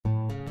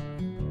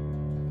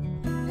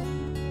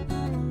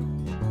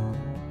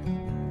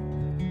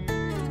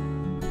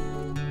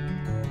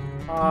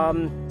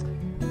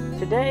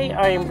Today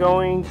I am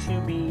going to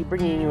be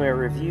bringing you a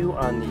review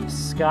on the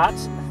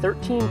SCOTTS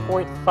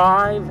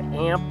 13.5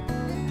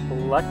 amp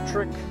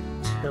electric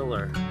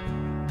tiller.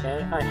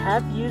 Okay, I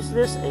have used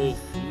this a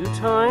few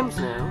times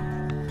now,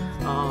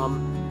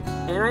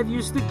 and I've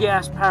used the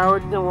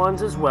gas-powered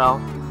ones as well,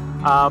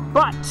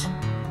 but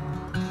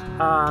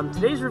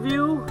today's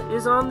review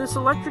is on this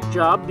electric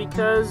job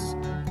because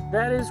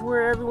that is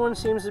where everyone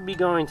seems to be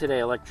going today.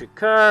 Electric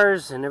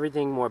cars and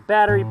everything more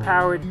battery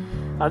powered.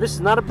 This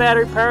is not a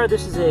battery power,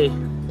 this is a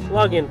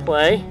plug and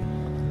play.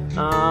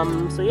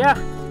 So yeah,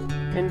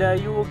 and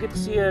you will get to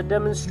see a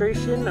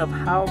demonstration of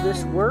how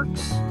this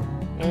works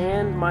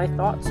and my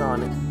thoughts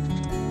on it.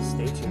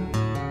 Stay tuned.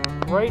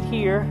 Right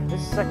here,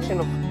 this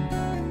section of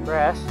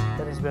grass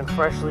that has been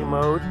freshly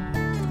mowed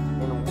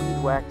and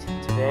weed whacked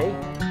today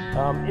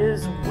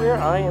is where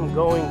I am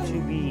going to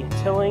be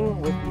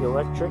tilling with the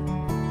electric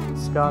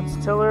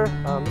SCOTTS tiller.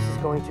 This is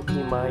going to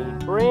be my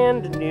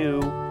brand new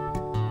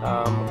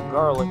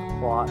garlic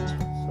plot.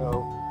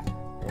 So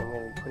I'm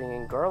going to be putting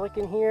in garlic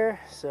in here.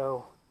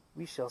 So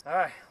we shall.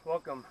 Alright,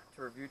 welcome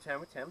to Review Time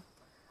with Tim.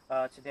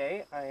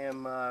 Today I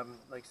am,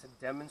 like I said,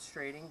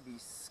 demonstrating the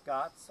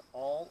SCOTTS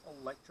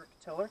all-electric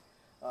tiller.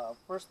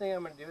 First thing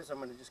I'm going to do is I'm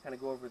going to just kind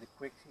of go over the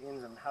quick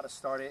ins on how to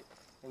start it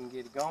and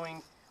get it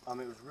going. It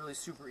was really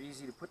super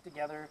easy to put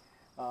together.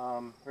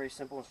 Very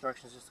simple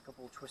instructions, just a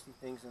couple of twisty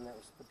things, and that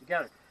was put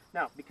together.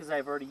 Now, because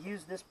I've already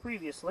used this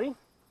previously,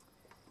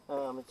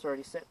 it's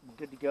already set and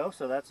good to go,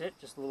 so that's it.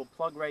 Just a little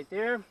plug right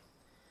there.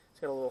 It's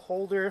got a little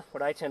holder.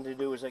 What I tend to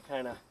do is I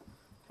kind of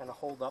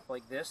hold up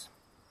like this.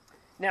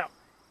 Now,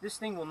 this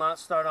thing will not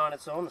start on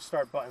its own. The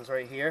start button's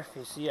right here. If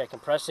you see, I can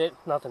press it,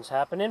 nothing's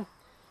happening.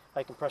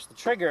 I can press the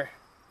trigger,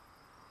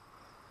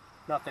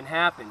 nothing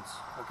happens,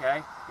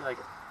 okay? You're like,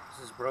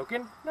 is this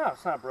broken? No,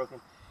 it's not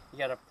broken. You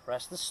gotta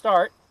press the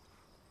start,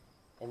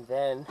 and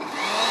then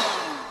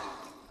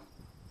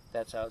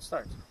that's how it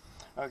starts,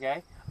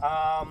 okay?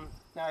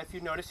 Now, if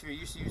you notice, if you're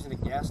used to using a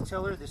gas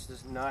tiller, this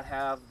does not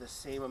have the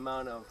same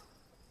amount of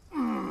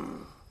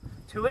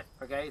to it,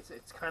 okay?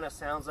 It kind of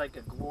sounds like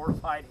a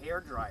glorified hair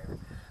dryer,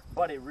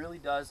 but it really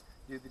does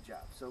do the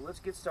job. So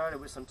let's get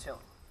started with some tilling.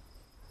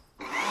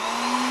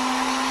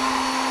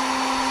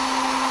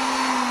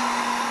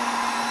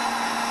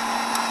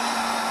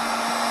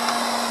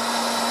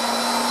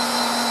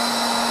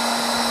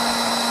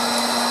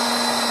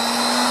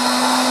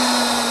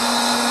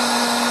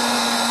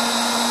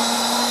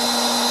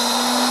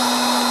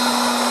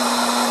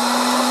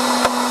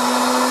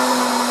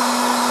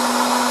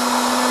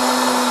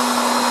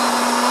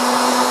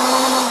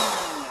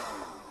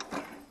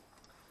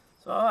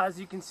 As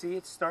you can see,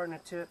 it's starting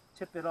to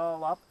tip it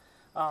all up.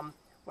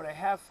 What I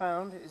have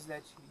found is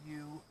that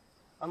you,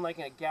 unlike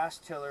in a gas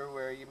tiller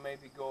where you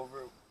maybe go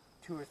over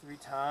 2 or 3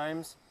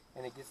 times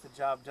and it gets the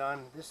job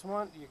done, this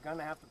one you're going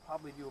to have to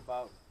probably do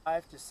about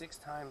 5 to 6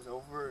 times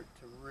over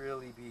to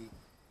really be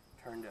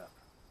turned up.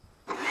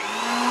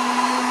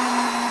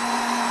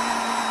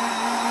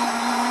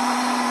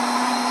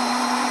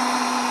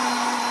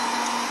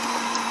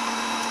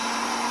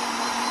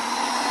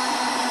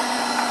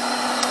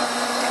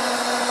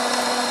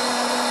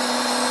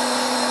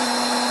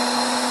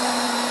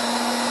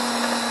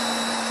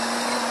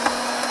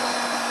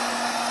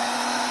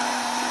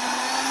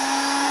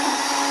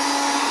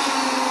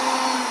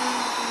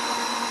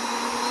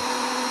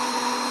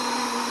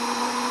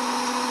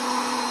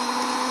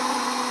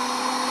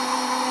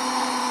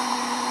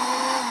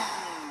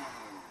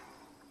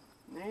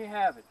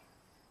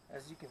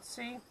 As you can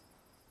see,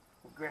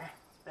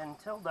 it's been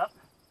tilled up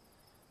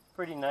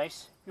pretty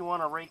nice. If you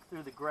want to rake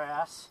through the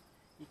grass,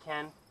 you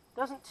can. It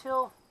doesn't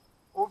till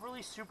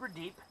overly super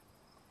deep,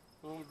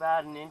 maybe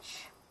about an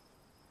inch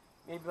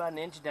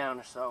down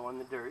or so on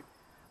the dirt.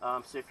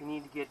 So if you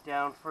need to get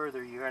down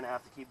further, you're going to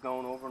have to keep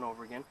going over and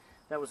over again.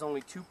 That was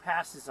only 2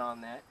 passes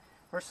on that.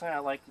 Personally, I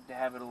like to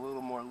have it a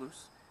little more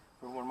loose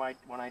for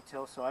when I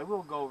till, so I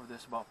will go over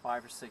this about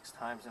 5 or 6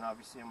 times, and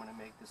obviously I'm going to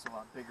make this a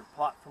lot bigger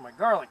plot for my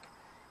garlic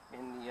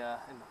in the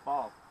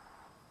fall.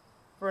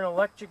 For an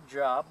electric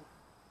job,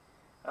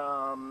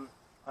 on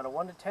a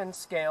 1 to 10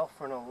 scale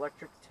for an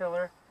electric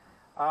tiller,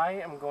 I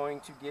am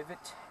going to give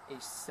it a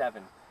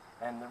 7.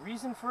 And the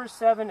reason for a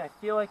 7, I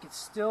feel like it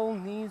still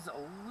needs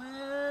a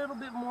little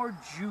bit more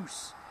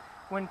juice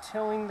when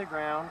tilling the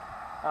ground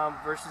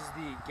versus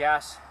the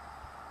gas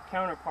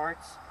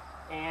counterparts.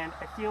 And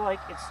I feel like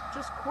it's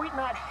just quite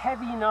not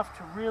heavy enough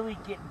to really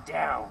get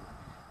down.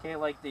 Okay,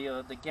 like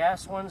the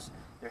gas ones,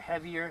 they're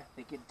heavier,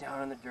 they get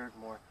down in the dirt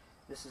more.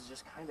 This is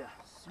just kind of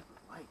super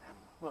light. I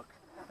mean, look,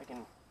 I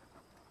can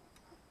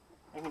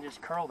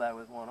just curl that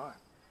with one arm.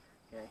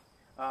 Okay,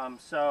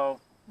 so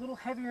a little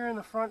heavier in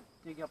the front,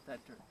 dig up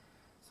that dirt.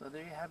 So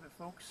there you have it,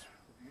 folks.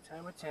 Review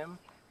Time with Tim.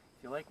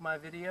 If you like my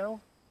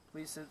video,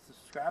 please hit the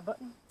subscribe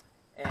button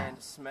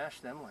and smash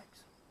them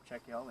likes.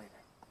 Check y'all later.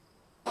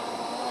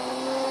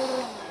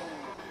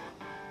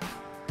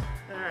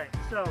 Alright,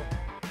 so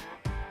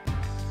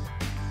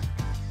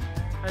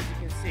as you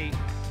can see,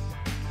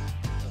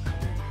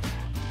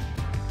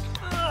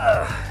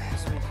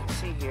 so we can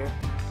see here,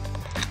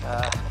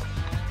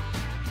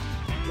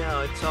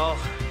 now it's all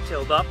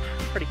tilled up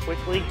pretty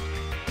quickly.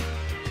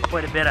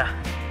 Quite a bit of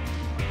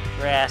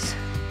grass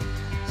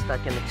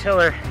stuck in the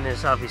tiller, and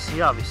there's obviously,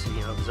 you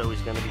know, there's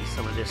always going to be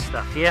some of this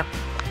stuff here.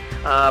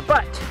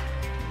 But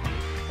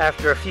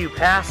after a few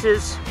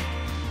passes,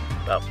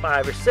 about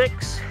 5 or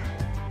 6,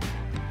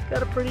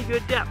 got a pretty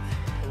good depth,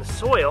 and the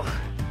soil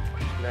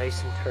is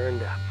nice and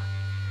turned up.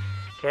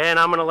 Okay, and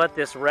I'm going to let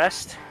this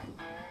rest,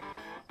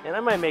 and I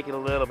might make it a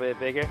little bit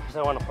bigger because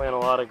I want to plant a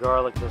lot of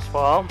garlic this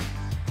fall,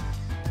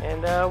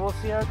 and we'll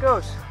see how it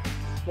goes.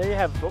 There you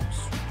have it,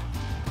 folks.